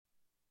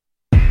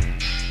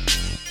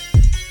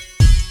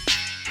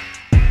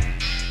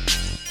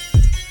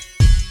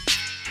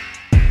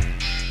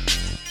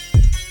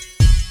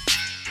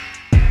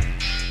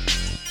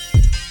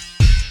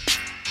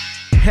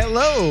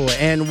Hello,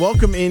 and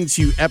welcome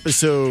into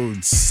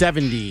episode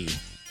 70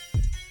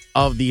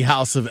 of the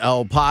House of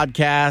L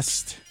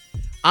podcast.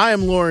 I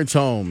am Lawrence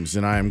Holmes,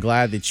 and I am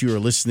glad that you are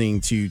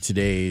listening to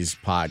today's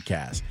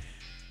podcast.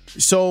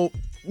 So,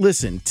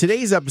 listen,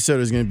 today's episode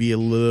is going to be a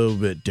little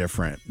bit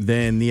different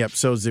than the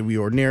episodes that we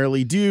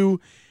ordinarily do.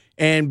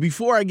 And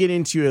before I get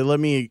into it, let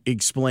me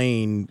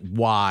explain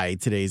why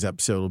today's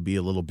episode will be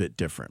a little bit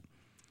different.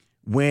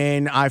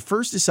 When I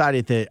first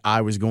decided that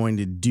I was going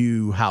to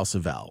do House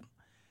of L,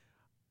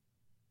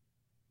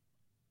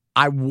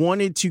 I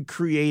wanted to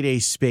create a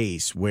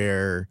space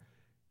where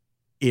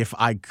if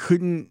I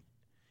didn't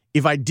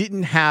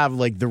have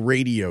like the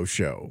radio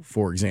show,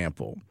 for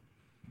example,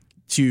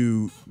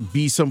 to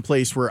be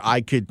someplace where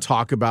I could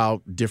talk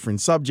about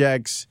different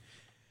subjects,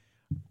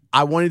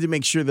 I wanted to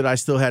make sure that I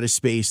still had a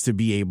space to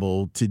be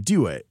able to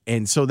do it.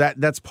 And so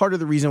that's part of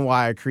the reason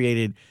why I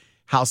created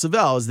House of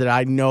L, is that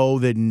I know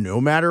that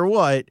no matter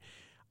what,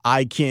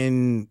 I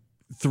can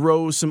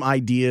throw some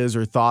ideas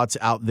or thoughts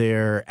out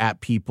there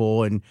at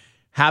people and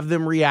have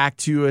them react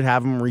to it,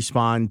 have them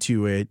respond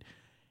to it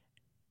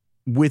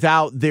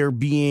without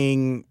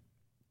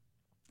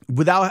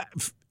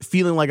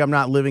feeling like I'm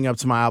not living up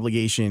to my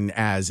obligation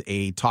as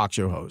a talk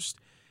show host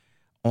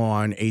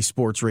on a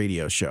sports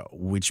radio show,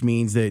 which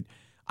means that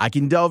I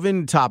can delve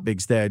into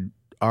topics that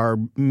are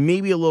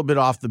maybe a little bit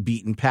off the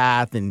beaten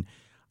path and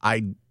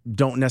I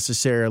don't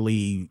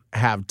necessarily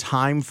have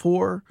time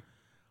for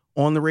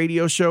on the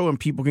radio show, and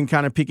people can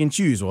kind of pick and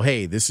choose. Well,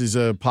 hey, this is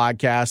a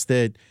podcast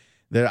that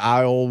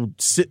I'll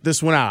sit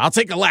this one out. I'll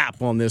take a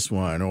lap on this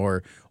one.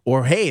 Or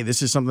hey,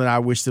 this is something I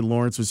wish that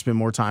Lawrence would spend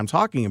more time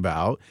talking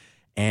about,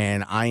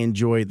 and I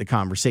enjoyed the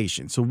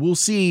conversation. So we'll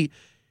see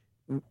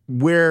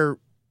where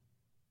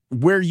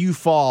you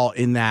fall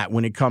in that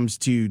when it comes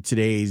to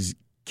today's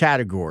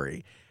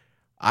category.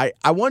 I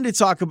wanted to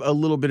talk a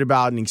little bit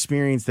about an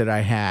experience that I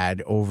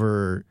had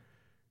over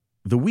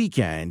the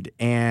weekend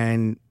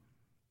and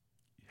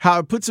how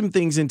it put some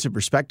things into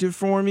perspective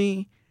for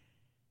me.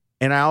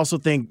 And I also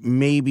think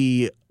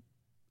maybe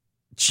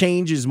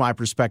changes my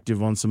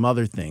perspective on some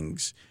other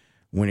things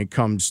when it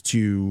comes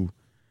to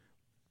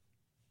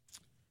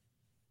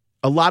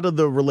a lot of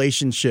the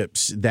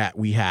relationships that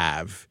we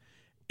have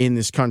in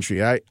this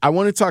country. I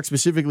want to talk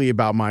specifically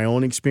about my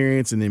own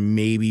experience and then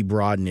maybe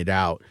broaden it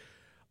out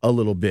a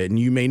little bit. And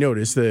you may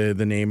notice the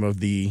name of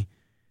the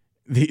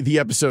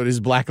episode is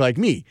Black Like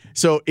Me.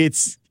 So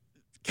it's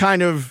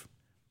kind of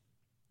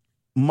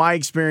my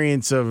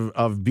experience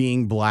of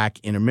being black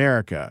in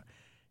America.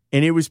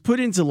 And it was put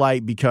into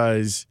light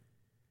because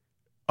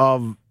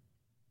of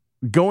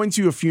going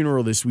to a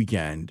funeral this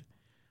weekend.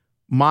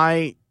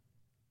 My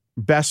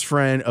best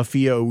friend,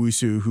 Afia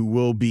Owusu, who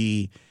will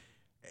be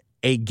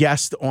a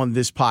guest on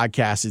this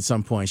podcast at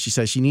some point, she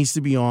says she needs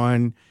to be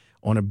on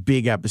a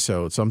big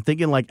episode. So I'm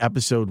thinking like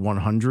episode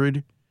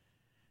 100.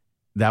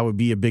 That would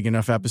be a big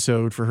enough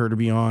episode for her to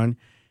be on.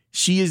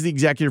 She is the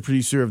executive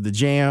producer of The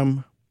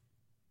Jam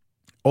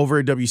over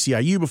at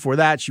WCIU. Before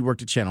that, she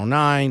worked at Channel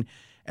 9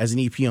 as an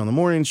EP on the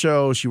morning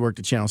show. She worked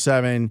at Channel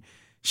 7.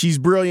 She's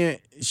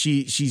brilliant.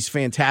 She's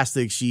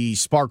fantastic. She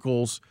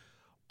sparkles,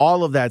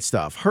 all of that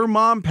stuff. Her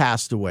mom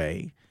passed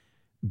away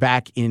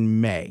back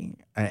in May,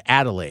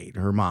 Adelaide,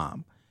 her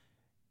mom.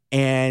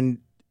 And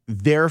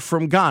they're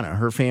from Ghana.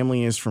 Her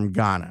family is from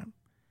Ghana.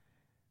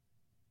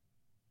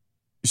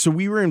 So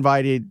we were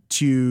invited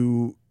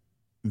to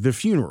the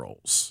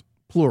funerals,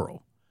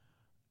 plural,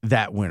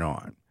 that went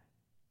on.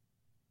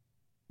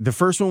 The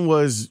first one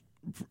was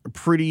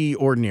pretty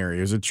ordinary.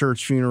 It was a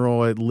church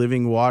funeral at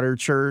Living Water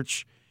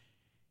Church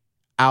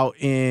out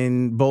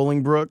in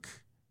Bolingbrook,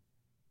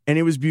 and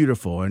it was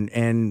beautiful.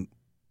 And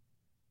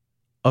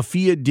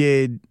Afia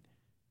did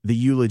the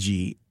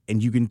eulogy,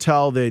 and you can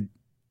tell that,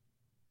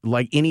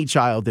 like any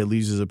child that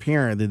loses a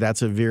parent,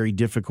 that's a very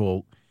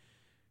difficult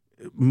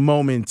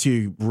moment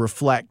to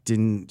reflect,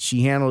 and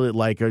she handled it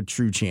like a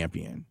true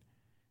champion.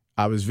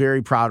 I was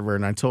very proud of her,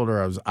 and I told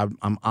her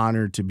I'm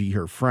honored to be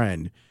her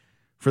friend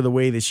for the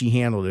way that she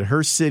handled it.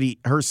 Her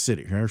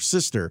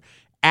sister,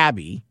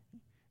 Abby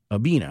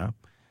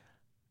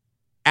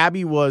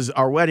was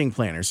our wedding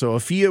planner. So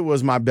Afia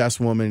was my best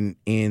woman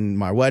in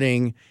my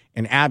wedding,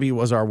 and Abby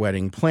was our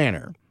wedding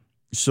planner.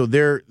 So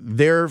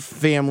their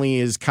family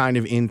is kind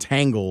of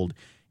entangled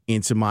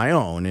into my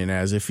own. And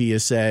as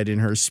Afia said in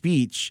her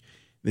speech,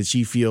 that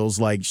she feels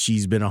like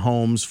she's been a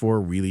Holmes for a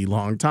really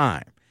long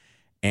time.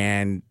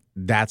 And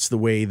that's the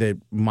way that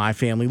my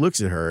family looks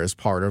at her, as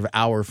part of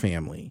our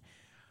family.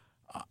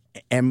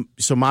 And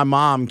so my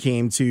mom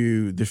came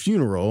to the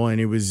funeral,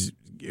 and it was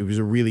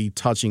a really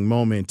touching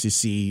moment to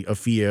see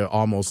Afia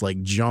almost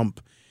like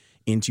jump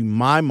into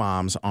my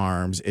mom's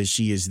arms as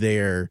she is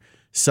there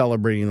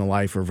celebrating the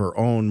life of her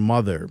own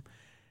mother.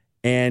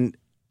 And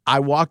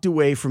I walked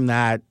away from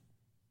that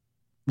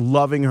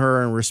loving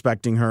her and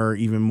respecting her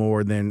even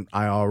more than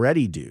I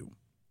already do,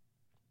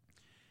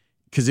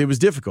 because it was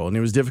difficult, and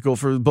it was difficult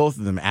for both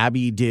of them.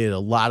 Abby did a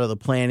lot of the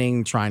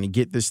planning, trying to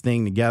get this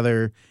thing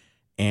together,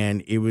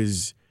 and it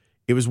was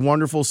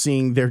wonderful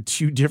seeing their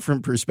two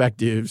different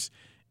perspectives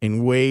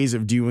and ways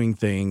of doing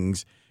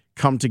things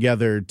come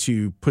together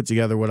to put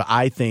together what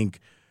I think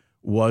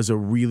was a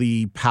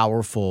really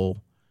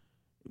powerful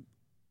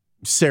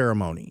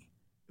ceremony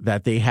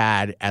that they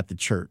had at the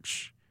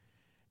church.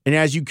 And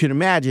as you can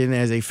imagine,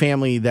 as a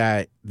family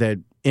that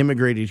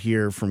immigrated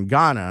here from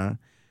Ghana,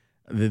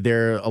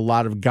 there are a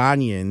lot of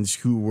Ghanaians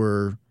who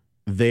were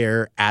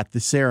there at the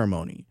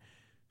ceremony.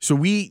 So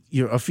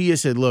Afia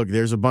said, look,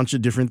 there's a bunch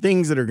of different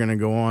things that are going to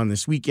go on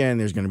this weekend.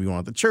 There's going to be one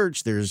at the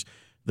church. There's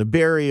the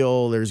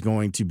burial. There's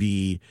going to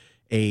be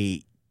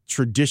a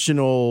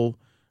traditional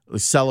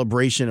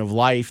celebration of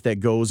life that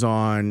goes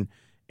on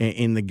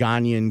in the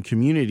Ghanaian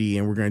community,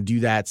 and we're going to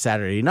do that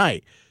Saturday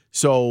night.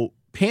 So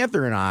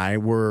Panther and I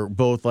were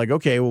both like,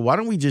 okay, well, why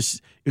don't we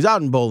just – it was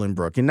out in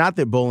Bolingbrook, and not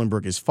that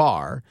Bolingbrook is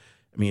far.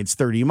 I mean, it's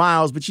 30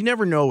 miles, but you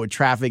never know with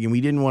traffic, and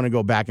we didn't want to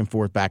go back and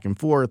forth,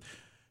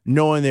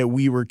 knowing that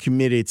we were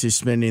committed to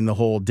spending the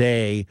whole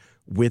day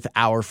with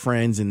our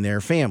friends and their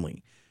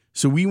family.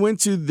 So we went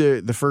to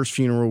the first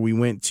funeral. We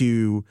went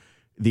to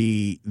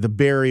the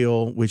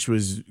burial, which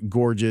was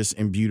gorgeous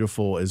and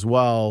beautiful as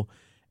well.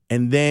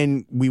 And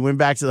then we went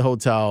back to the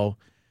hotel.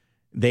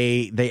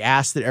 They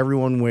asked that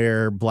everyone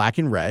wear black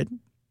and red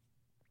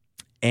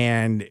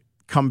and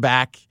come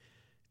back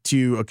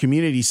to a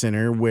community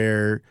center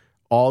where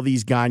all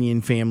these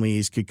Ghanaian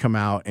families could come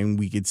out and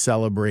we could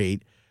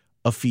celebrate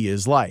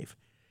Afia's life.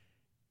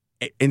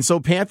 And so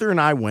Panther and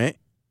I went,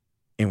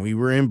 and we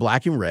were in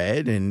black and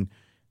red, and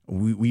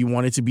we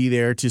wanted to be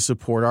there to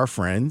support our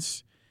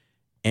friends.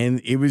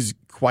 And it was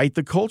quite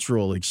the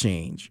cultural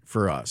exchange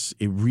for us.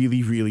 It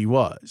really, really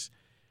was.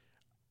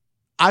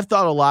 I've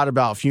thought a lot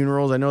about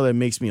funerals. I know that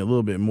makes me a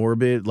little bit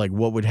morbid, like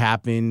what would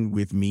happen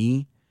with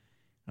me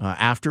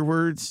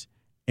afterwards.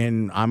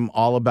 And I'm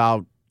all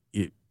about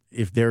it.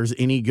 If there's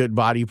any good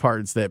body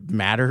parts that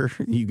matter,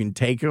 you can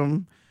take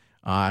them.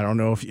 I don't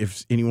know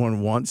if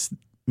anyone wants,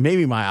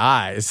 maybe my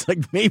eyes,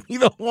 like maybe you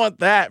don't want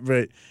that.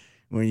 But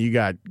when you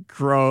got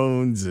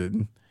Crohn's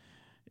and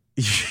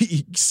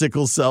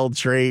sickle cell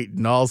trait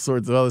and all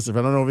sorts of other stuff,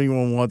 I don't know if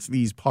anyone wants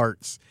these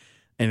parts.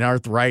 And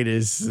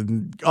arthritis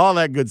and all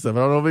that good stuff. I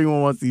don't know if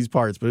anyone wants these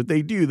parts, but if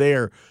they do, they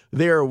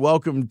are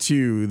welcome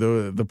to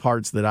the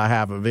parts that I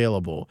have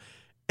available.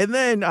 And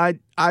then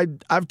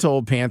I've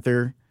told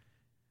Panther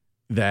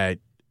that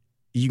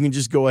you can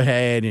just go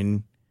ahead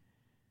and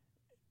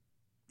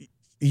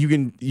you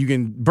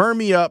can burn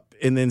me up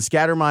and then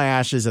scatter my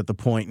ashes at the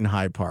Point in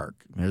Hyde Park.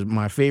 There's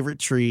my favorite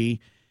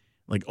tree,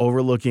 like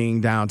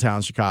overlooking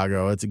downtown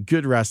Chicago. It's a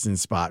good resting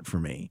spot for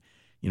me.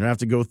 You don't have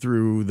to go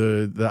through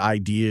the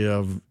idea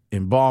of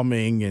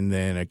embalming and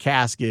then a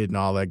casket and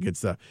all that good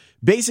stuff.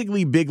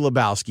 Basically, Big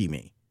Lebowski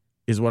me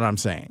is what I'm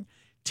saying.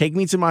 Take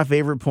me to my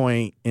favorite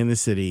point in the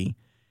city,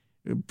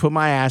 put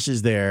my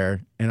ashes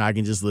there, and I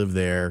can just live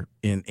there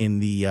in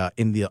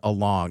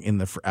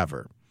the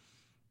forever.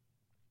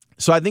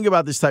 So I think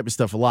about this type of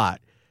stuff a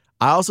lot.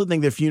 I also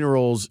think that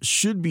funerals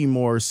should be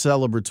more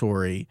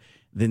celebratory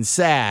than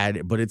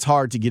sad, but it's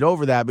hard to get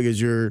over that because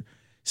you're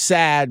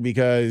sad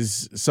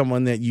because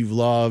someone that you've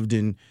loved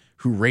and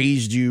who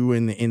raised you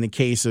in the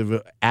case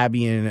of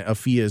Abby and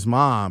Afia's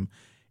mom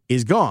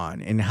is gone.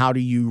 And how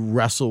do you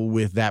wrestle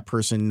with that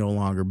person no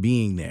longer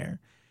being there?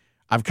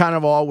 I've kind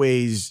of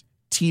always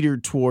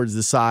teetered towards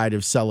the side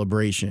of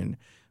celebration,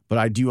 but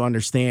I do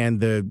understand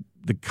the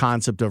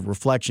concept of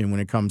reflection when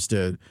it comes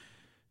to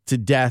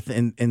death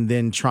and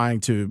then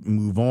trying to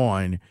move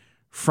on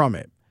from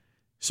it.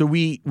 So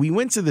we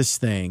went to this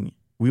thing,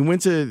 we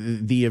went to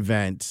the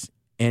event,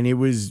 and it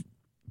was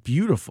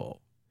beautiful.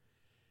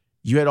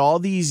 You had all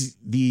these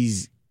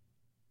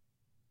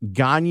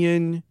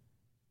Ghanaian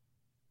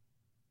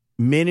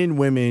men and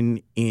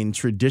women in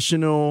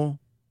traditional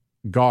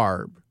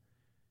garb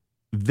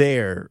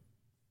there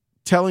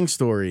telling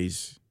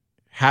stories,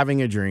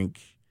 having a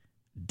drink,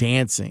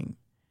 dancing.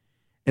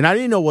 And I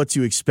didn't know what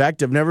to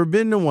expect. I've never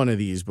been to one of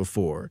these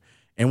before.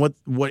 And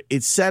what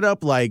it's set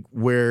up like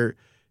where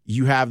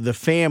you have the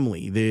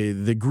family,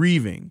 the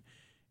grieving,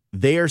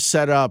 they are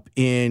set up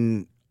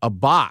in a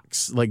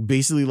box, like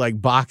basically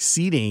like box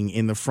seating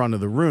in the front of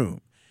the room.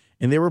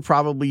 And there were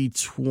probably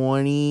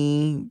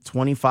 20,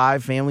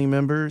 25 family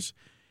members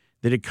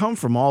that had come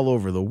from all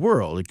over the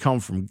world. It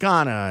come from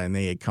Ghana, and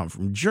they had come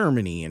from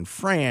Germany and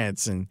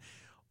France, and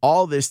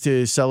all this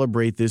to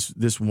celebrate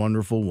this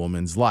wonderful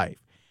woman's life.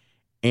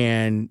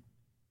 And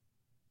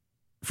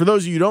for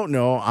those of you who don't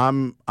know,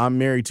 I'm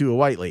married to a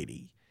white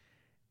lady.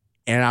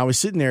 And I was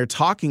sitting there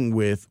talking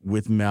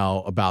with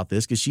Mel about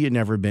this because she had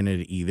never been at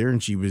it either.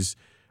 And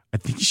I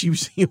think she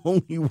was the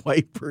only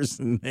white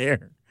person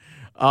there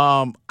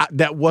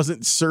that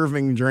wasn't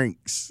serving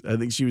drinks. I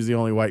think she was the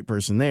only white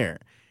person there.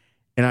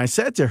 And I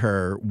said to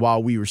her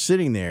while we were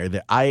sitting there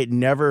that I had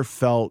never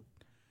felt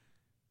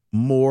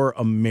more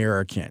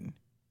American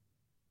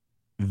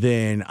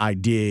than I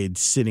did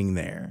sitting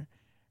there.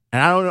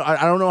 And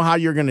I don't know how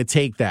you're going to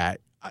take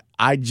that.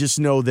 I just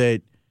know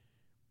that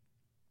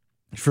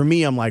for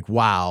me, I'm like,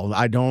 wow,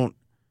 I don't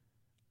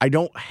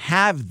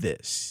have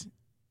this.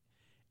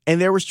 And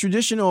there was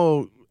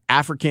traditional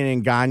African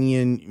and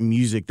Ghanaian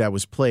music that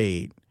was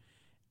played.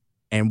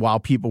 and while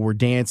people were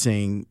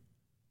dancing,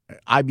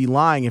 I'd be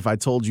lying if I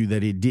told you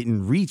that it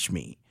didn't reach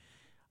me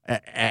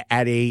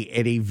at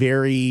a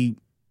very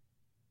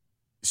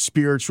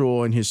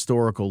spiritual and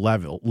historical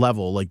level.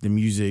 Like the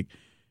music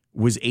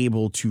was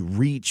able to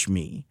reach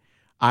me.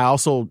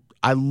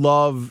 I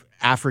love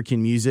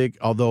African music,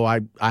 although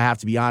I have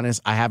to be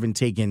honest, I haven't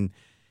taken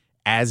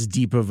as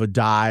deep of a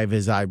dive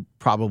as I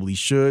probably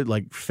should.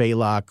 Like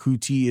Fela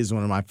Kuti is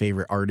one of my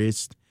favorite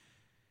artists.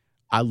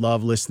 I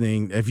love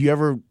listening. If you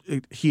ever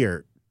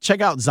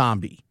check out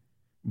Zombie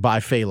by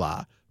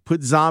Fela.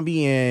 Put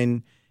Zombie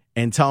in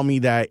and tell me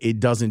that it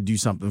doesn't do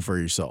something for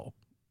your soul.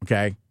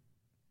 Okay?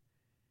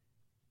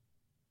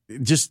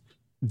 Just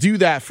do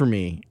that for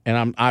me,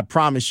 and I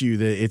promise you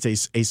that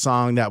it's a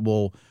song that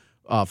will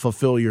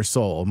fulfill your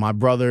soul. My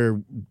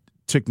brother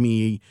took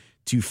me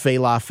to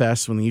Fela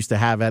Fest when they used to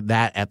have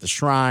that at the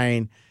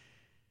Shrine.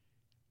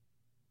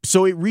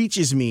 So it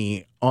reaches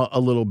me a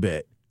little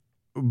bit.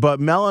 But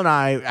Mel and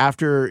I,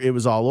 after it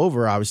was all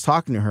over, I was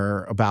talking to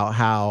her about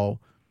how,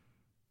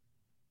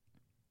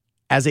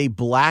 as a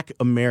Black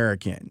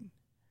American,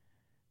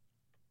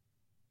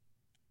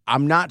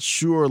 I'm not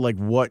sure like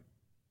what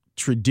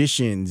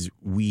traditions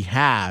we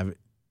have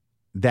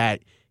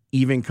that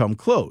even come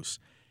close.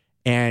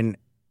 And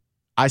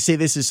I say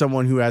this as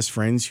someone who has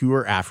friends who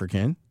are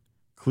African,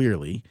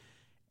 clearly,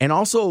 and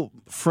also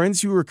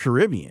friends who are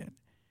Caribbean.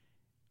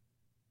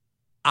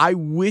 I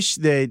wish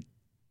that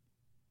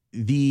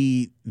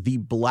the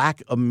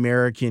Black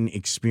American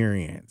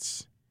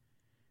experience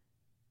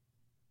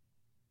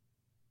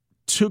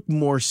took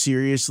more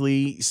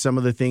seriously some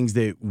of the things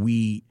that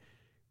we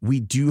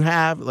do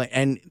have,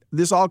 and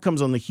this all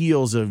comes on the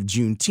heels of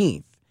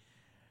Juneteenth.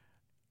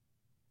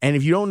 And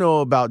if you don't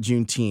know about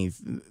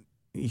Juneteenth,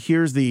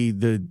 here's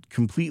the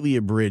completely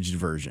abridged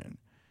version.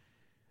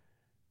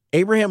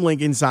 Abraham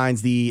Lincoln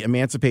signs the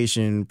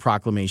Emancipation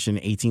Proclamation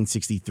in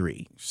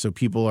 1863. So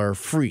people are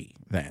free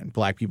then.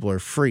 Black people are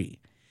free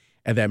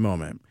at that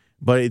moment.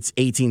 But it's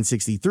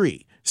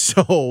 1863.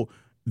 So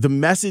the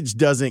message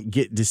doesn't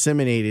get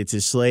disseminated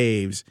to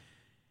slaves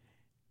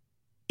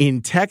in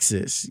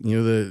Texas,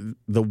 the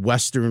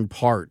western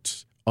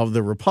part of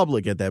the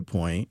Republic at that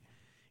point,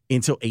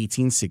 until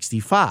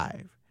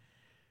 1865.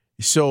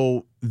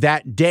 So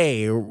that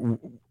day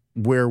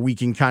where we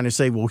can kind of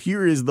say, well,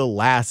 here is the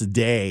last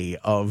day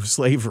of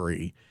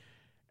slavery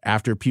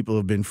after people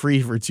have been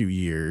free for 2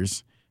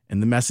 years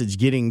and the message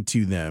getting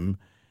to them,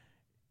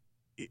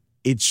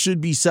 it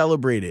should be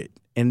celebrated.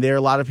 And there are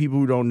a lot of people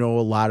who don't know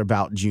a lot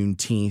about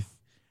Juneteenth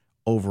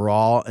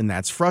overall, and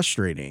that's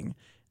frustrating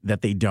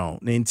that they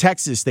don't. In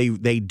Texas, they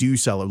do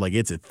celebrate, like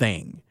it's a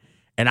thing.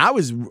 And I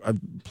was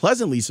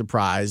pleasantly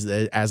surprised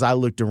that as I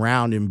looked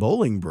around in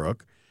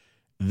Bolingbrook,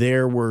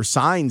 there were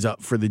signs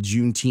up for the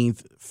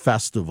Juneteenth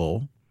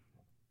festival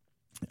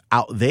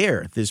out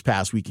there this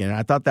past weekend.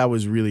 I thought that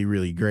was really,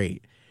 really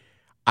great.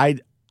 I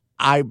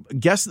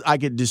guess I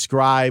could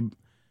describe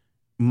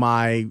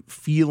my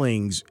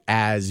feelings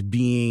as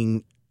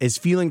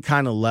feeling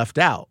kind of left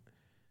out,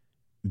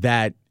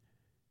 that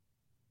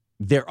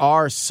there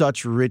are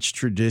such rich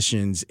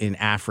traditions in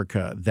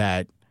Africa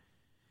that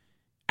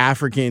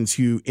Africans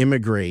who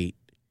immigrate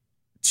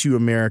to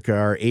America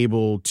are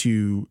able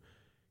to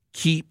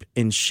keep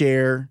and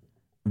share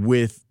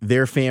with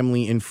their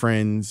family and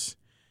friends,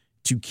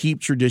 to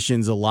keep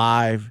traditions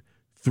alive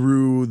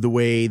through the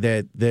way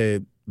that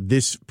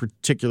this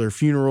particular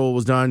funeral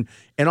was done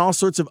and all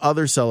sorts of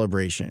other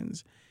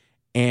celebrations.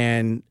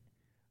 And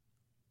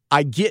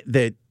I get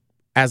that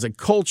as a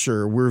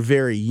culture, we're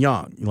very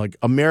young. Like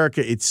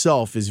America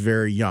itself is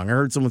very young. I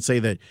heard someone say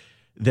that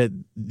the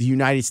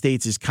United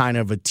States is kind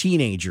of a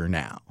teenager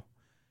now,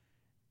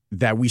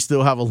 that we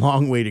still have a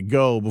long way to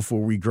go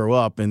before we grow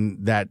up,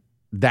 and that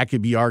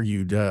could be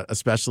argued,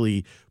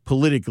 especially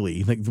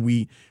politically. Like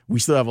we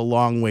still have a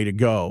long way to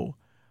go.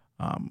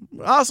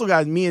 Also,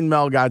 guys, me and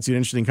Mel got to an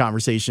interesting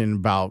conversation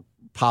about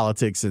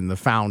politics and the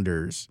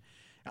founders.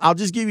 I'll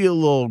just give you a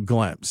little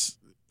glimpse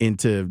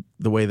into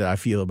the way that I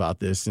feel about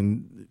this,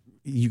 and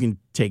you can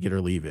take it or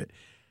leave it.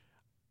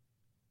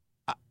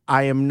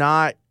 I am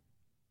not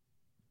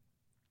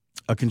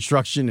a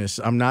constructionist.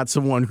 I'm not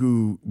someone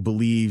who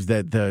believes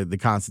that the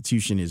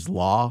Constitution is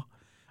law.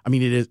 I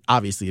mean, it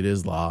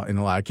is law in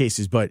a lot of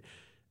cases, but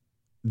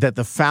that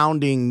the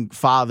founding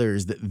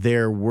fathers, that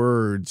their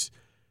words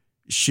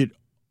should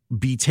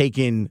be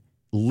taken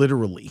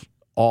literally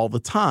all the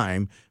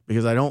time,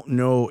 because I don't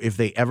know if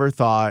they ever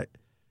thought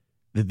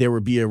that there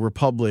would be a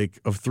republic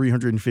of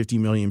 350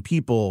 million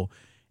people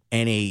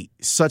and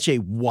such a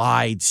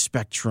wide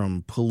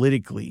spectrum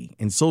politically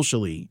and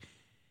socially,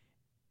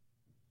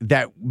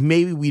 that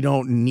maybe we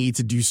don't need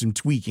to do some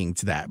tweaking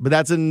to that. But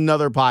that's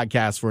another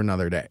podcast for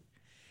another day.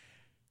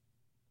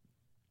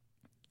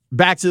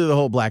 Back to the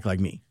whole Black Like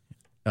Me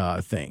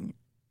thing.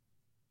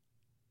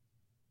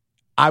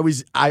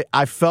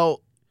 I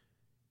felt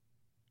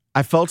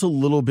a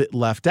little bit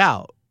left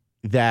out,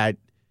 that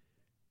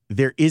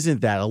there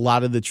isn't that. A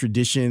lot of the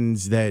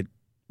traditions that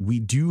we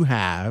do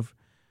have,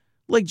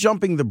 like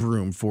jumping the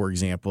broom, for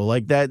example.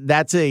 Like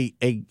that's a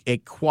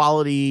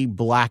quality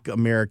Black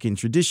American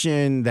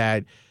tradition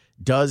that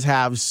does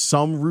have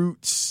some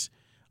roots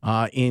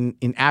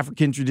in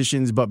African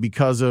traditions, but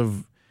because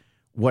of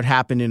what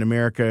happened in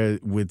America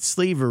with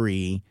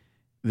slavery,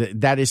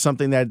 that is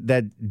something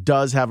that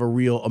does have a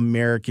real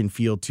American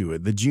feel to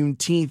it. The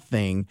Juneteenth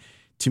thing,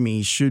 to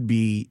me, should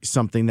be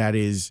something that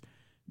is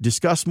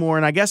discussed more,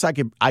 and I guess I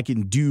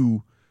can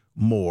do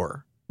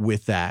more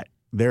with that.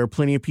 There are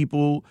plenty of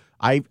people.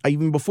 I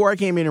even before I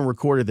came in and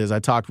recorded this, I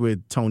talked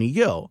with Tony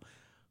Gill,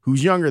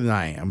 who's younger than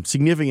I am,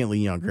 significantly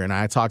younger, and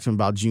I talked to him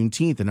about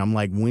Juneteenth, and I'm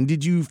like, when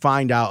did you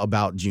find out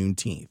about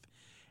Juneteenth?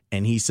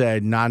 And he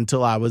said, not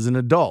until I was an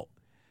adult.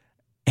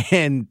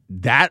 And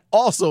that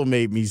also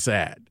made me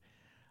sad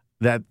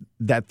that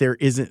there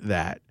isn't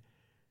that.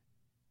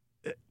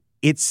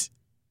 It's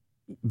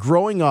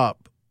growing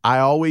up, I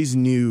always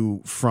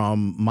knew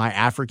from my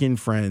African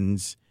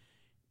friends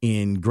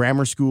in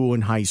grammar school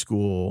and high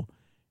school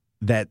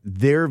that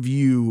their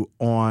view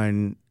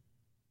on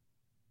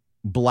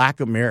Black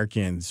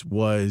Americans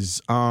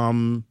was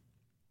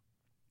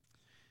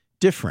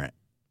different.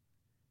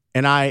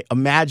 And I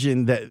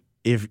imagine that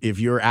if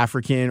you're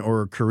African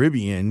or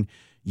Caribbean,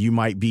 you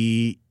might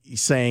be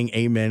saying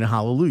amen,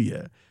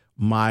 hallelujah.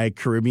 My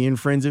Caribbean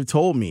friends have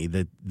told me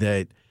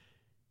that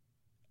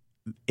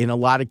in a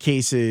lot of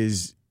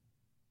cases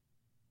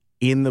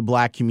in the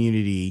Black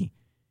community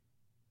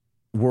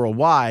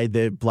worldwide,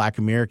 that Black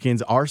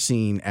Americans are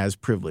seen as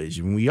privileged,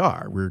 and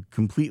we're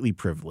completely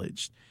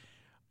privileged,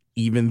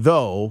 even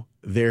though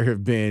there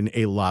have been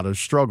a lot of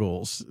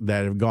struggles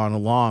that have gone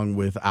along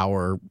with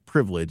our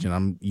privilege. And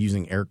I'm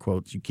using air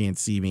quotes. You can't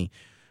see me,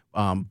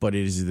 but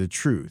it is the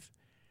truth.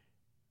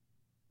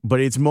 But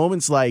it's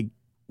moments like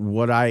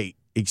what I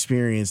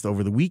experienced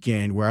over the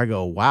weekend where I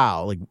go,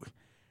 wow, like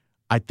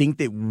I think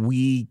that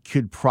we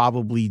could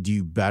probably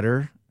do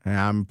better. And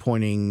I'm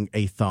pointing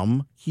a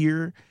thumb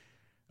here,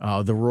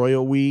 the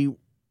royal we,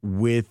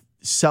 with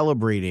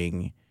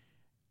celebrating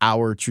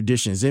our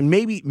traditions. And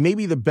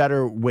maybe the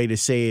better way to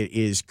say it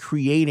is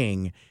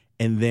creating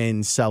and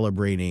then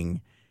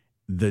celebrating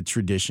the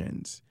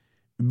traditions.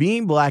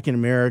 Being Black in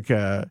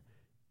America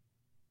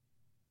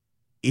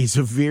is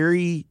a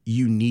very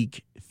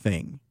unique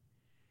thing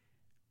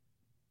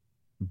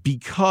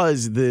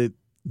because the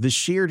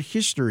shared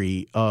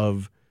history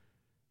of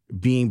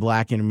being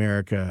Black in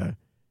America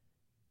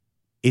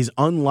is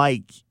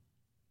unlike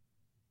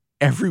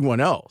everyone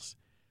else.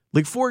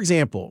 Like, for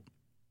example,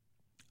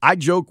 I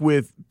joke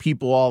with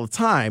people all the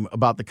time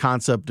about the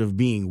concept of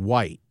being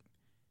white.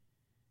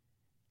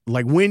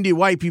 Like, when did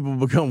white people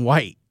become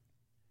white?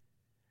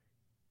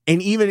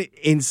 And even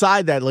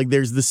inside that, like,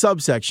 there's the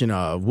subsection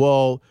of,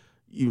 well,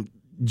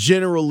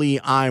 generally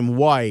I'm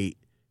white,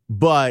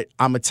 but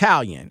I'm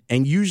Italian.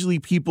 And usually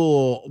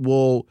people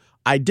will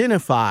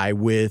identify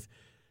with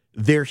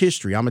their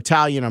history. I'm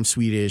Italian, I'm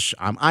Swedish,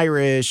 I'm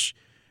Irish,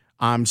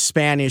 I'm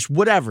Spanish,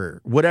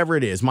 whatever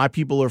it is. My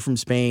people are from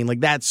Spain,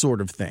 like that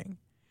sort of thing.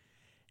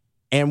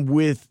 And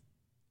with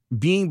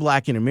being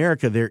Black in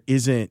America, there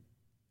isn't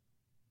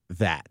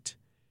that.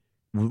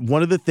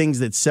 One of the things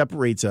that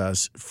separates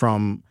us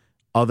from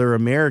other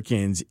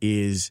Americans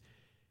is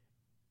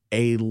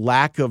a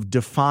lack of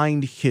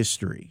defined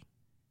history.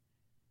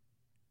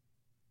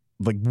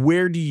 Like,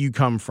 where do you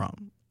come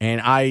from?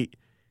 And I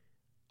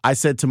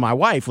said to my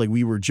wife, like,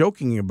 we were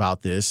joking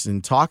about this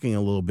and talking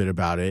a little bit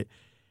about it.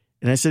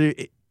 And I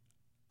said,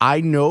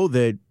 I know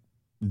that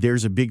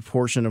there's a big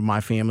portion of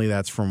my family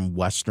that's from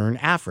Western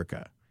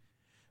Africa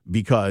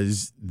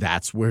because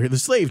that's where the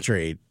slave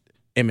trade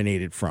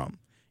emanated from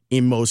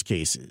in most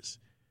cases,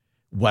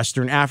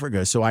 Western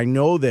Africa. So I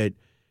know that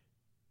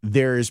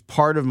there is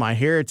part of my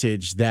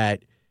heritage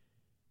that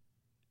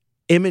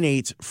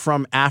emanates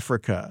from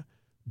Africa,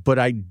 but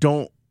I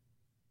don't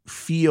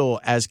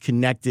feel as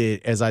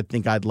connected as I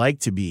think I'd like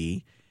to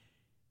be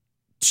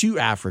to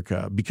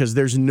Africa because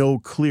there's no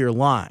clear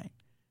line.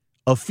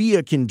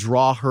 Afia can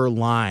draw her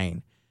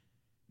line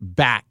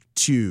back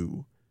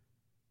to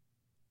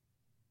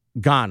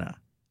Ghana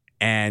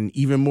and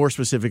even more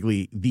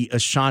specifically, the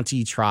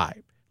Ashanti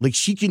tribe. Like,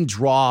 she can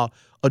draw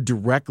a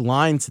direct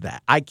line to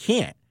that. I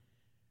can't.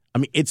 I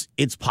mean,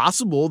 it's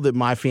possible that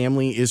my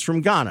family is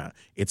from Ghana.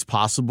 It's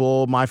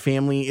possible my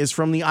family is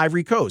from the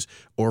Ivory Coast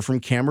or from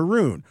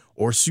Cameroon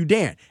or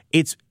Sudan.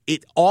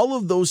 All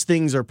of those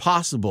things are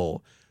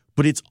possible,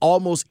 but it's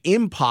almost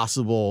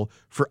impossible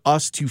for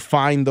us to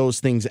find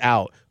those things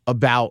out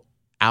about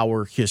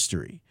our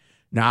history.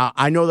 Now,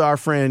 I know that our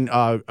friend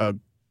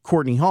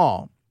Courtney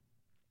Hall,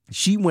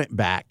 she went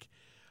back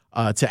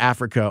to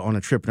Africa on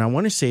a trip, and I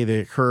want to say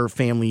that her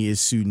family is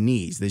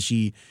Sudanese, that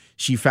she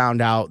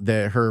found out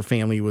that her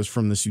family was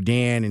from the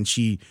Sudan, and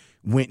she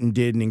went and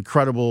did an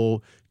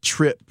incredible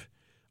trip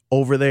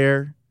over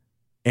there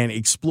and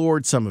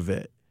explored some of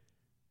it.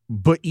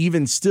 But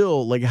even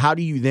still, like, how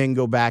do you then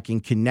go back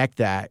and connect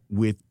that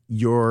with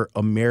your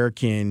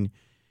American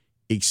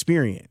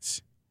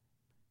experience?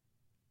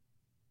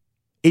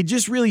 It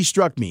just really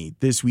struck me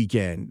this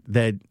weekend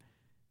that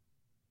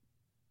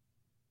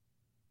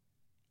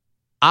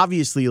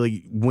obviously,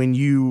 like when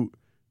you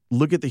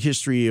look at the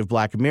history of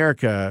Black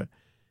America,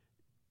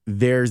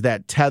 there's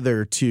that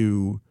tether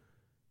to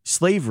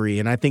slavery.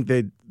 And I think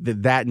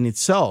that in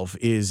itself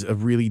is a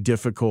really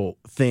difficult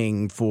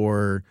thing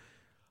for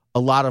a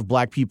lot of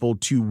Black people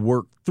to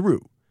work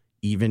through,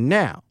 even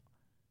now.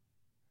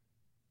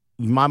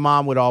 My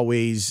mom would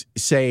always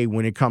say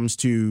when it comes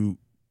to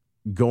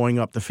going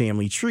up the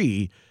family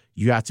tree,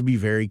 you have to be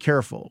very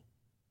careful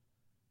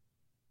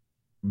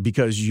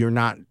because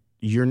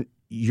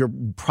you're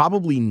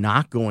probably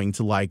not going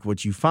to like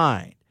what you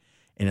find.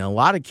 And in a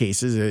lot of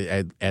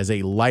cases, as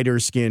a lighter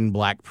skinned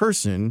Black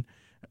person,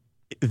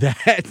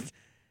 that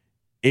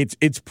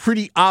it's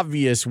pretty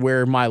obvious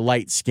where my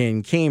light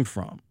skin came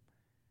from.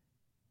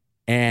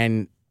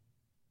 And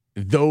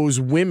those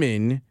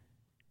women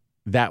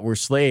that were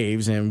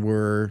slaves and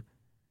were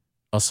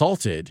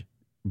assaulted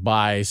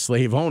by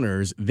slave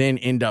owners then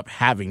end up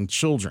having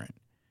children.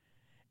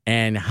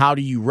 And how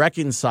do you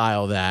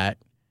reconcile that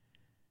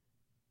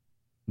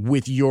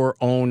with your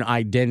own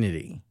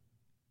identity?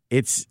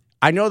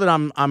 I know that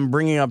I'm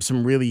bringing up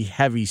some really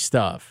heavy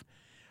stuff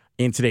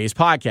in today's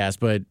podcast,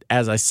 but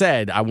as I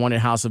said, I wanted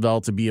House of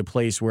L to be a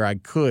place where I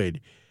could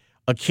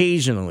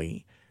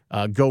occasionally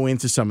go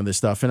into some of this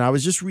stuff. And I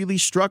was just really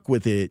struck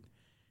with it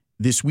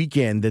this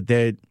weekend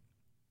that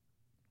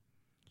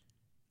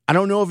I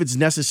don't know if it's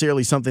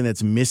necessarily something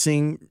that's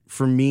missing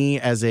for me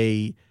as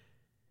a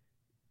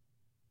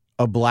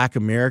Black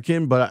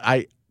American,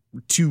 but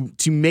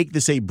to make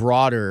this a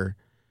broader,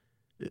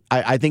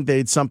 I think that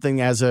it's something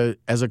as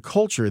a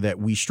culture that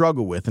we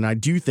struggle with. And I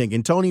do think,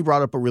 and Tony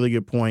brought up a really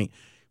good point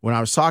when I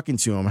was talking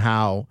to him,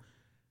 how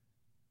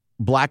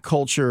Black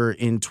culture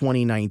in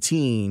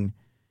 2019,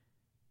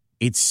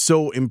 it's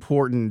so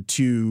important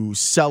to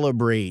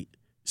celebrate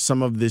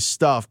some of this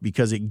stuff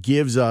because it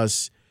gives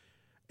us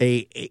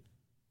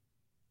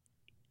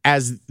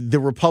as the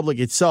Republic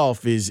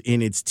itself is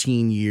in its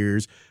teen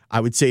years,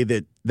 I would say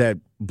that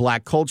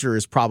Black culture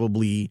is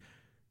probably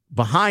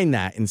behind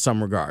that in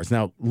some regards.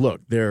 Now,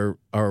 look, there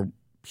are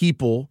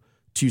people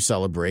to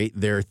celebrate.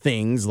 There are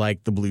things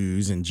like the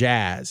blues and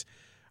jazz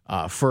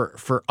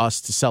for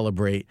us to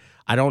celebrate.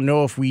 I don't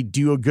know if we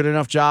do a good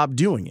enough job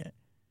doing it.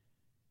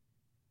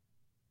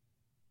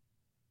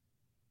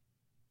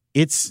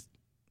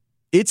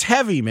 It's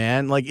heavy,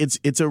 man. Like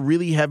it's a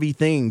really heavy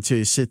thing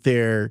to sit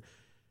there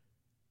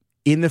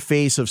in the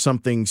face of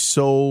something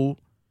so,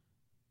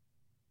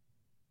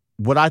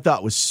 what I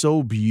thought was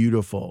so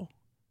beautiful,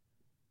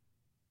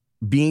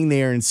 being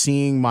there and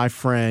seeing my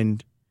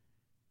friend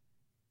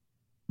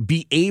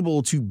be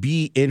able to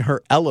be in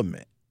her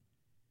element.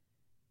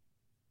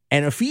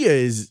 And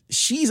Afia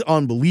she's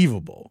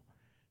unbelievable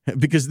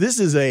because this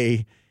is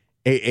a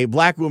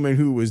Black woman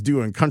who was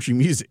doing country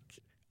music.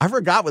 I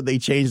forgot what they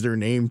changed her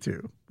name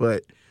to,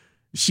 but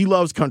she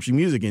loves country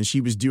music, and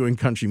she was doing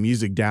country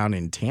music down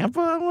in Tampa,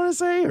 I want to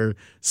say, or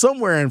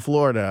somewhere in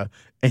Florida.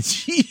 And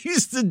she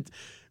used to,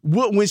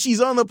 when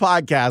she's on the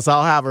podcast,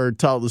 I'll have her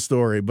tell the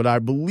story, but I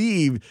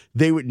believe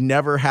they would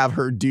never have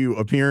her do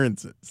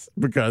appearances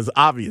because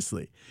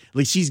obviously,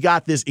 like, she's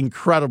got this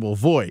incredible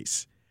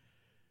voice.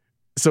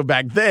 So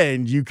back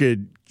then you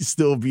could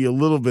still be a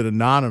little bit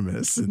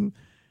anonymous,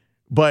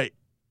 but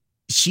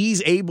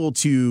she's able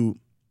to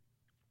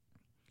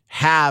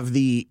have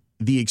the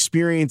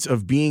experience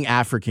of being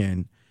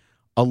African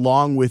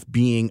along with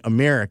being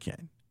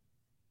American.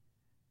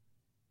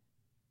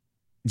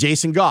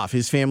 Jason Goff,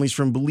 his family's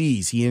from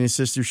Belize. He and his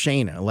sister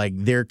Shayna, like,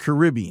 they're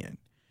Caribbean.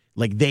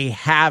 Like, they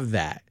have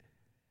that.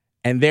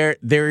 And there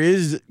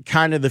is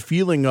kind of the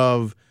feeling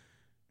of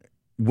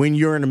when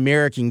you're an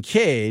American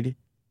kid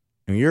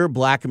and you're a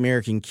Black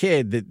American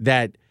kid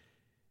that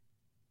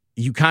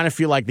you kind of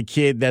feel like the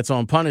kid that's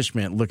on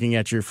punishment looking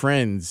at your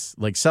friends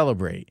like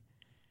celebrate.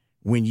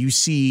 When you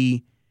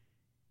see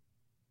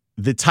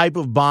the type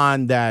of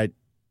bond that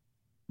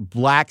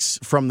Blacks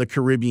from the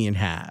Caribbean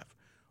have,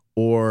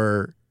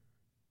 or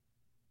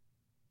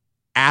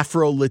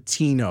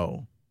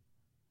Afro-Latino.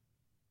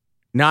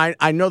 Now,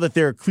 I know that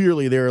there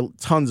are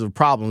tons of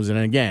problems, and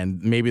again,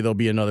 maybe there'll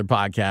be another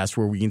podcast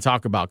where we can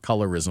talk about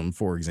colorism,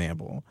 for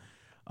example.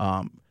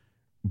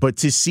 But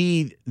to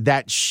see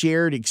that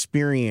shared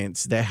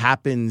experience that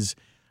happens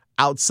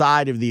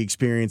outside of the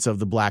experience of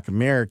the Black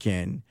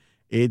American,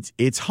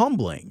 it's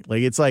humbling.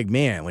 Like, it's like,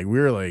 man, like,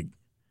 we're like,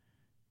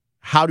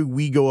 how do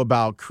we go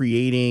about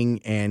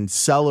creating and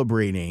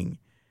celebrating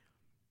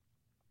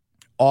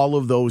all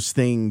of those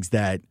things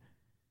that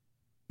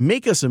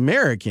make us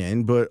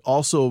American, but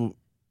also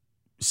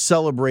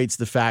celebrates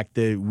the fact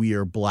that we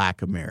are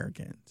Black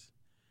Americans?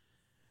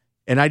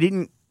 And I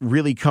didn't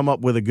really come up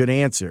with a good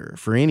answer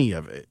for any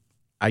of it.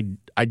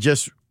 I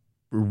just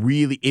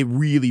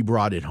really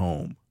brought it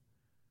home.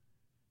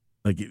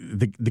 Like,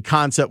 the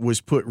concept was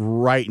put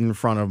right in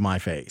front of my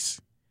face.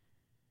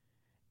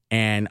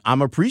 And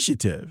I'm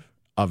appreciative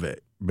of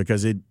it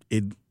because it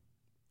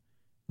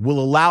will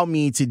allow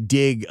me to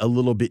dig a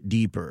little bit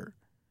deeper.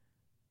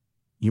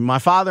 My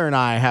father and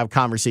I have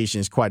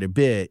conversations quite a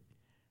bit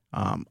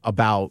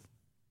about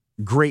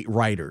great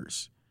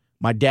writers,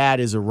 My dad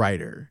is a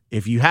writer.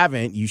 If you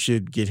haven't, you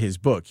should get his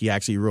book. He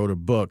actually wrote a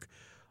book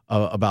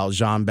about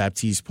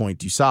Jean-Baptiste Point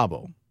du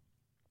Sable.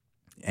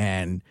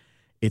 And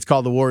it's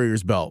called The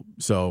Warrior's Belt.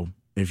 So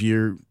if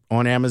you're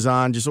on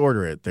Amazon, just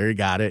order it. There you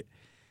got it.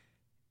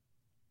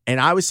 And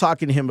I was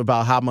talking to him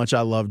about how much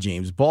I love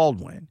James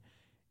Baldwin.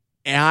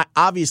 And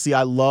obviously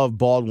I love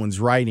Baldwin's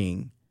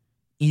writing,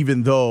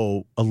 even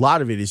though a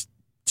lot of it is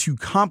too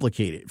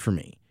complicated for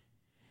me.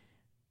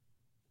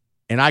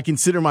 And I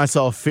consider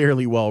myself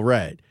fairly well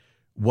read.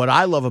 What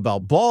I love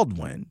about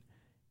Baldwin,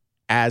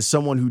 as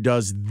someone who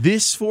does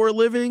this for a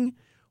living,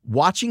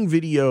 watching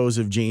videos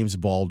of James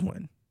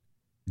Baldwin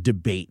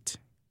debate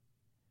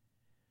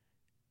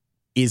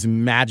is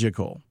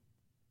magical,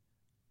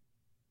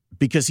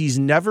 because he's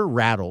never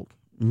rattled,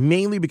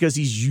 mainly because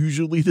he's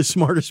usually the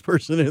smartest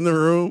person in the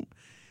room,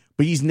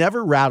 but he's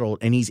never rattled,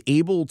 and he's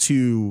able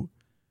to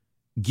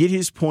get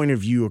his point of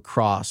view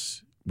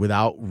across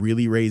without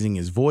really raising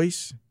his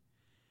voice.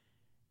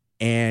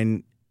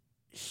 And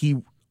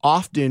he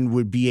often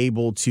would be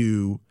able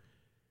to,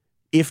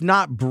 if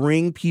not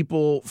bring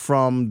people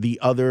from the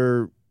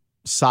other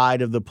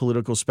side of the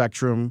political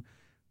spectrum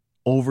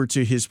over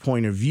to his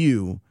point of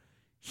view,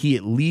 he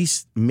at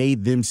least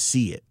made them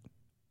see it.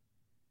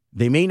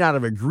 They may not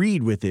have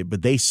agreed with it,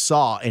 but they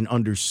saw and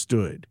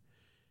understood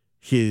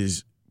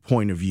his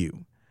point of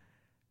view.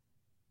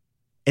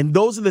 And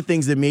those are the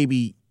things that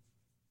maybe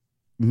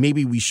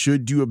we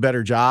should do a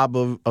better job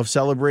of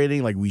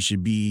celebrating. Like, we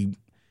should be,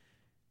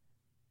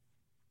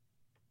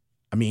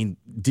 I mean,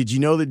 did you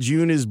know that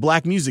June is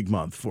Black Music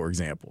Month, for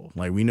example?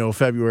 Like, we know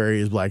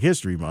February is Black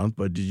History Month,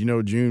 but did you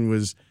know June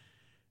was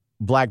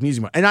Black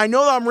Music Month? And I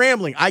know that I'm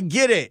rambling. I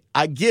get it.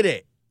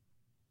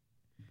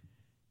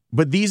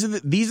 But these are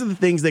the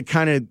things that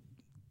kind of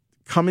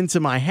come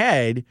into my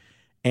head.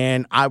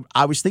 And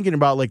I was thinking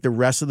about, like, the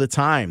rest of the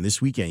time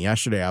this weekend.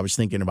 Yesterday, I was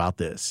thinking about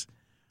this.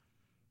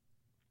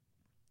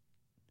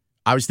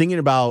 I was thinking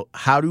about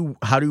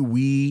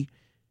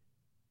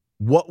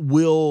what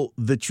will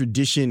the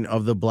tradition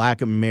of the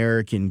Black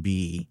American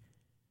be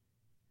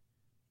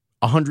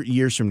 100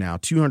 years from now,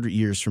 200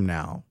 years from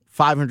now,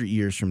 500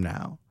 years from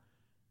now?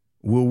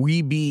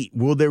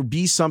 Will there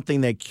be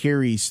something that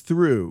carries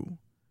through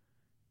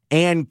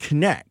and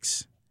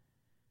connects,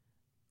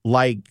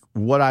 like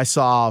what I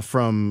saw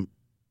from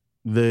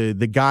the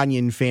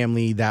Ghanaian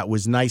family that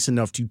was nice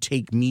enough to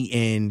take me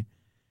in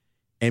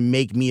and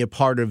make me a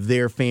part of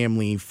their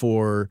family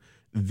for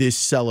this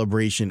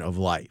celebration of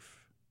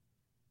life?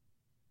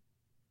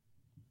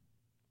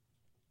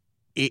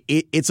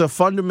 It's a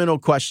fundamental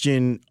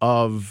question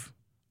of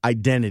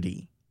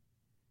identity,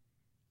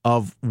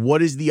 of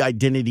what is the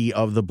identity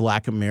of the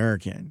Black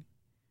American.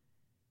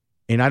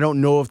 And I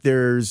don't know if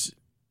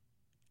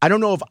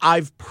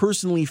I've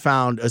personally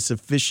found a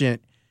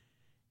sufficient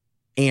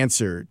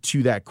answer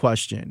to that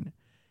question.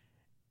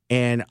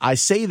 And I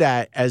say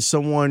that as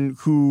someone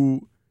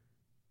who,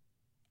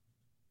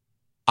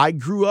 I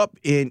grew up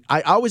in,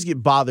 I always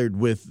get bothered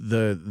with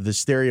the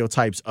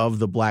stereotypes of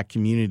the Black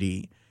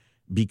community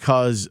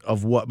because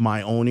of what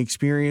my own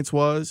experience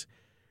was.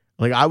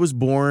 Like, I was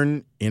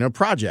born in a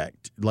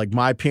project. Like,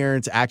 my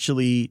parents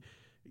actually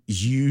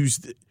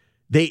used,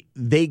 they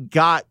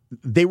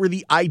were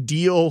the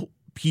ideal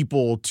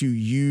people to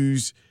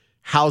use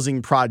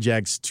housing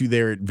projects to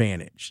their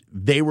advantage.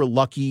 They were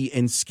lucky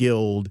and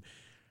skilled,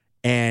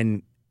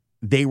 and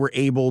they were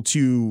able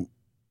to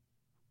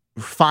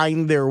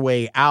find their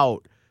way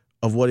out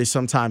of what is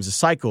sometimes a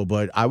cycle.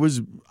 But I was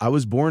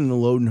born in the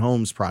Loden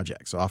Homes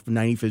projects off of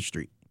 95th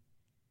Street.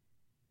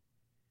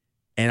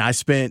 And I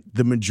spent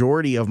the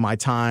majority of my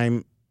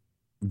time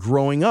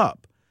growing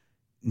up.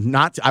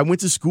 I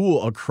went to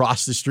school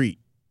across the street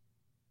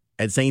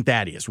at St.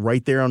 Thaddeus,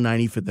 right there on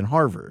 95th and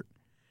Harvard.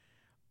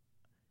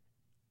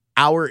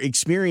 Our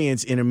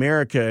experience in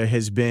America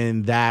has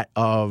been that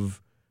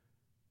of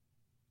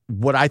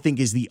what I think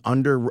is the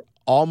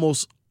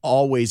almost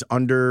always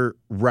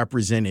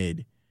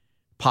underrepresented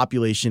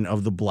population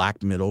of the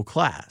Black middle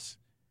class.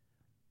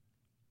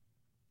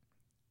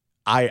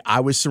 I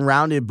was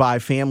surrounded by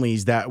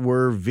families that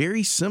were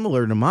very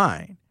similar to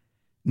mine.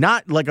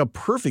 Not like a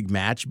perfect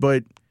match,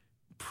 but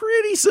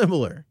pretty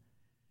similar.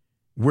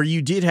 Where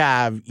you did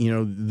have,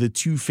 the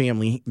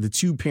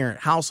two parent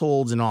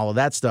households and all of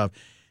that stuff.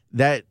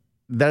 That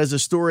is a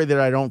story that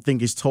I don't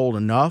think is told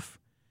enough.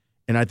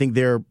 And I think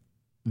there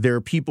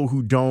are people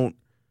who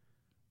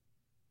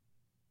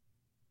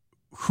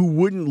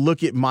wouldn't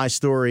look at my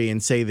story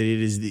and say that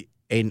it is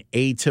an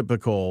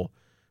atypical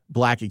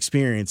Black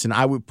experience. And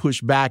I would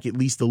push back at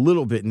least a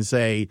little bit and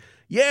say,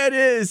 yeah, it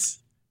is.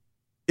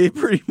 It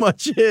pretty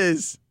much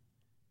is.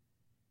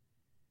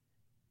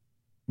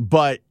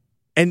 But,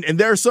 and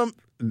there are some,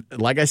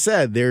 like I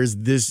said, there's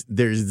this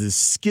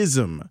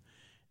schism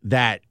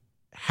that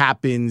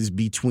happens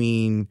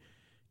between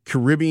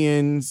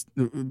Caribbeans,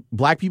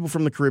 Black people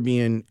from the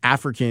Caribbean,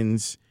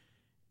 Africans,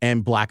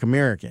 and Black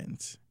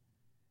Americans.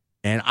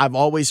 And I've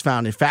always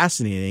found it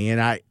fascinating.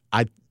 And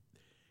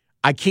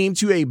I came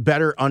to a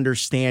better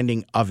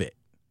understanding of it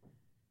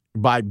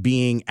by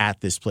being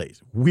at this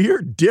place.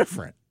 We're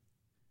different.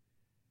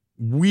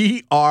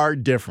 We are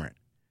different.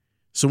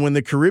 So when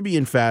the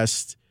Caribbean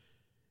Fest,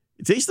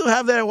 they still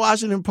have that at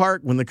Washington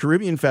Park. When the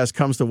Caribbean Fest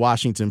comes to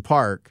Washington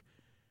Park,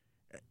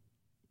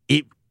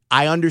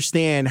 I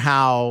understand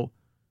how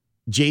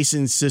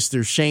Jason's sister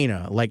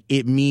Shayna, like,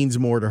 it means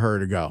more to her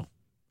to go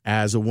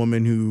as a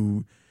woman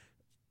who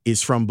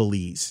is from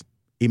Belize.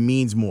 It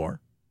means more.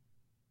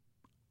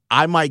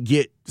 I might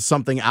get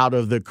something out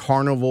of the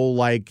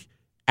carnival-like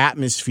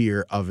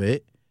atmosphere of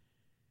it,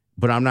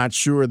 but I'm not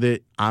sure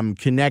that I'm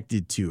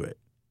connected to it.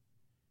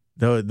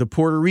 The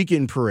Puerto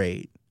Rican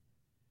parade.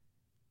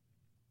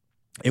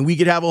 And we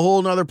could have a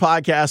whole nother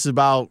podcast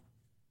about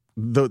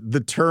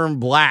the term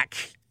black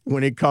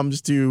when it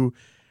comes to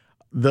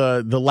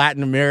the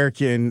Latin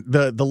American,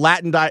 the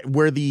Latin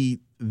where the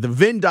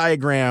Venn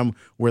diagram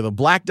where the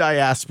black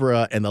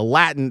diaspora and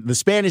the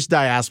Spanish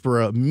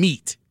diaspora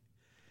meet.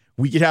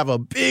 We could have a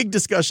big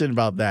discussion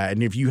about that.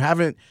 And if you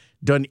haven't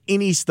done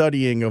any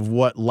studying of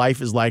what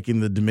life is like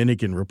in the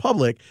Dominican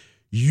Republic,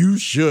 you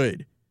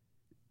should,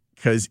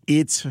 because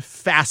it's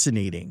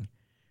fascinating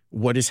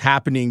what is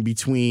happening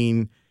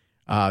between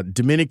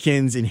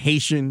Dominicans and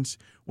Haitians,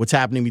 what's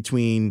happening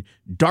between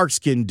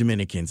dark-skinned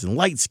Dominicans and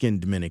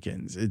light-skinned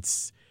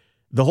Dominicans.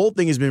 The whole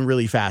thing has been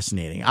really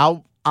fascinating.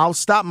 I'll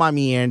stop my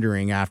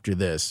meandering after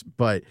this,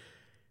 but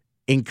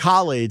in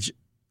college,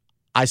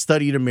 I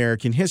studied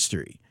American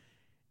history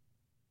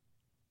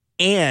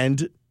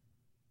and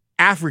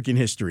African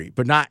history,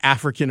 but not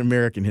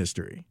African-American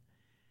history.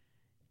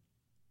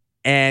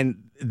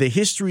 And the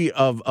history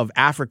of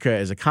Africa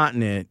as a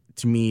continent,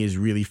 to me, is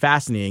really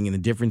fascinating, and the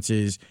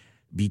differences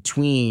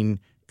between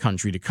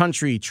country to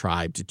country,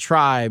 tribe to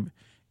tribe,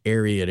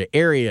 area to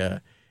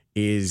area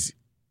is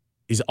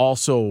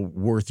also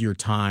worth your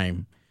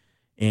time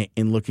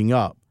in looking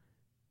up.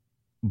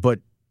 But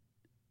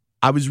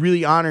I was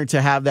really honored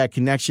to have that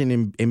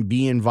connection and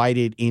be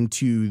invited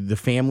into the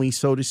family,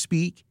 so to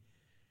speak,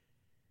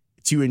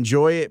 to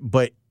enjoy it.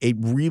 But it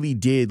really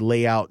did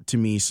lay out to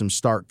me some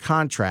stark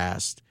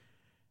contrast.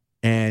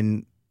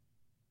 And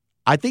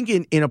I think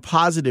in a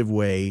positive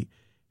way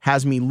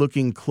has me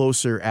looking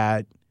closer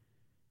at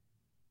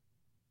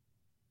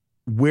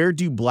where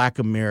do Black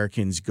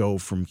Americans go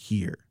from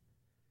here?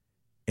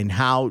 And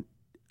how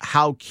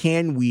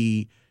can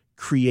we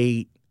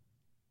create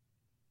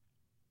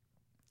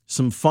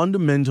some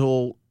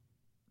fundamental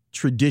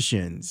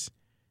traditions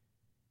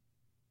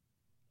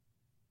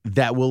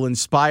that will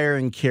inspire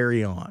and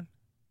carry on?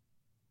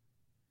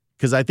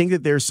 Because I think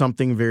that there's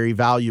something very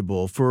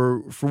valuable for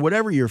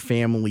whatever your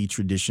family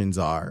traditions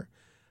are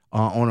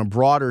on a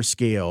broader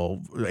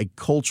scale, a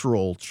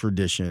cultural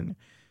tradition.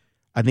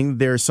 I think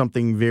there's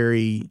something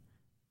very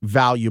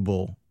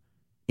valuable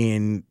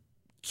in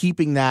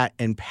keeping that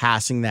and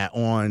passing that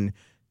on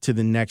to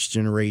the next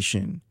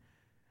generation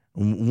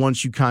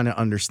once you kind of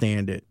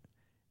understand it.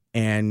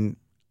 And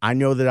I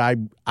know that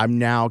I'm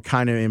now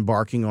kind of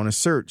embarking on a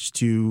search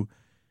to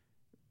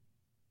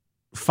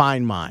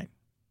find mine,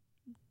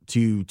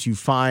 to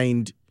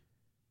find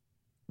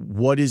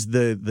what is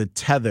the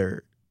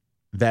tether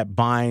that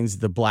binds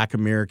the Black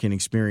American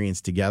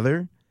experience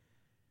together.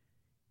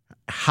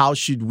 How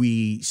should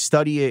we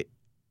study it,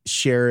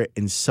 share it,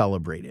 and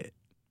celebrate it?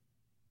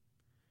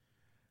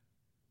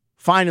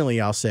 Finally,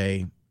 I'll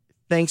say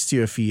thanks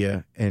to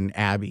Afia and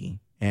Abby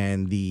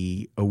and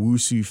the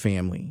Owusu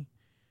family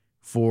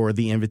for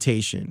the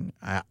invitation.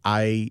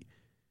 I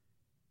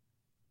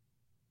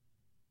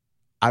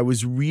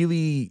was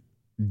really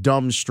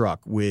dumbstruck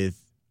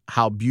with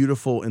how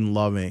beautiful and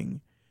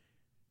loving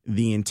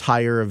the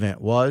entire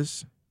event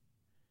was.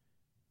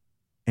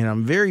 And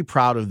I'm very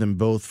proud of them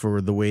both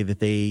for the way that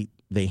they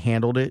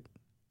handled it.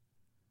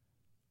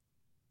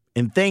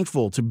 And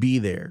thankful to be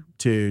there,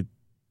 to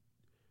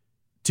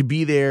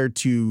be there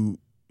to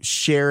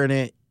share in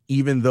it,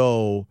 even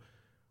though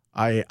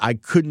I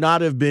could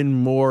not have been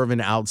more of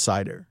an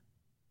outsider.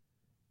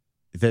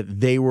 That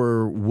they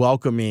were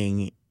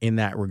welcoming in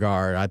that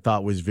regard, I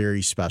thought was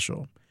very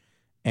special.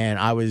 And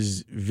I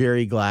was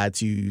very glad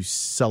to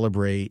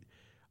celebrate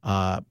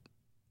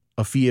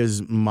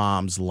Afia's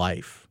mom's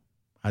life.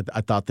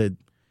 I thought that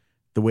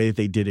the way that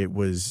they did it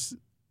was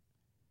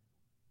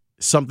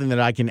something that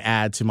I can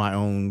add to my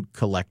own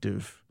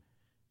collective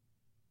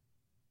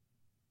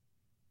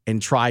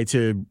and try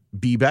to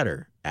be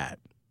better at.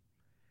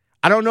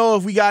 I don't know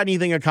if we got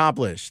anything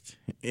accomplished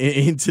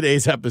in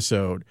today's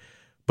episode,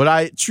 but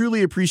I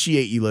truly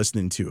appreciate you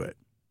listening to it.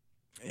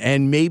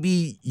 And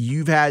maybe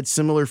you've had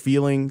similar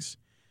feelings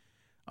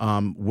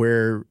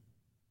where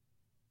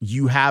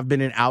you have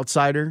been an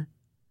outsider,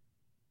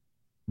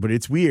 but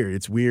it's weird.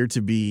 It's weird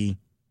to be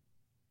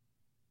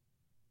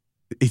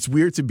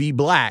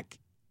Black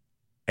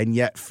and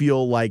yet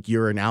feel like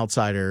you're an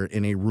outsider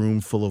in a room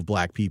full of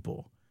Black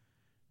people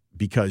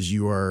because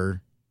you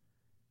are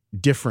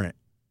different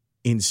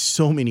in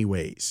so many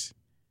ways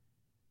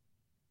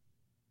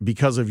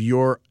because of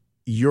your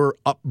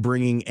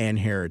upbringing and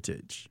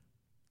heritage.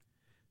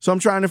 So I'm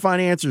trying to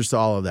find answers to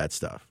all of that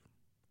stuff.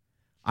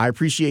 I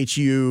appreciate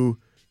you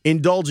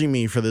indulging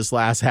me for this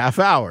last half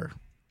hour.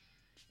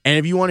 And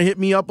if you want to hit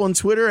me up on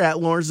Twitter, at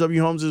Lawrence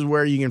W. Holmes is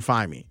where you can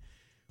find me.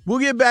 We'll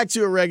get back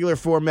to a regular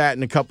format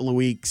in a couple of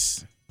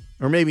weeks,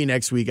 or maybe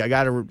next week. I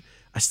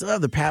still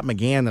have the Pat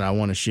McGann that I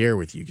want to share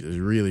with you because it's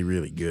really,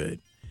 really good.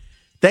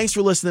 Thanks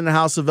for listening to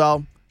House of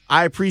L.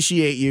 I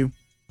appreciate you.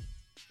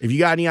 If you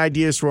got any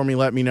ideas for me,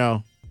 let me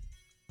know.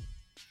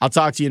 I'll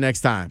talk to you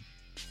next time.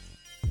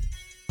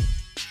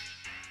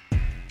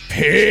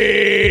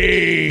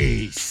 Peace.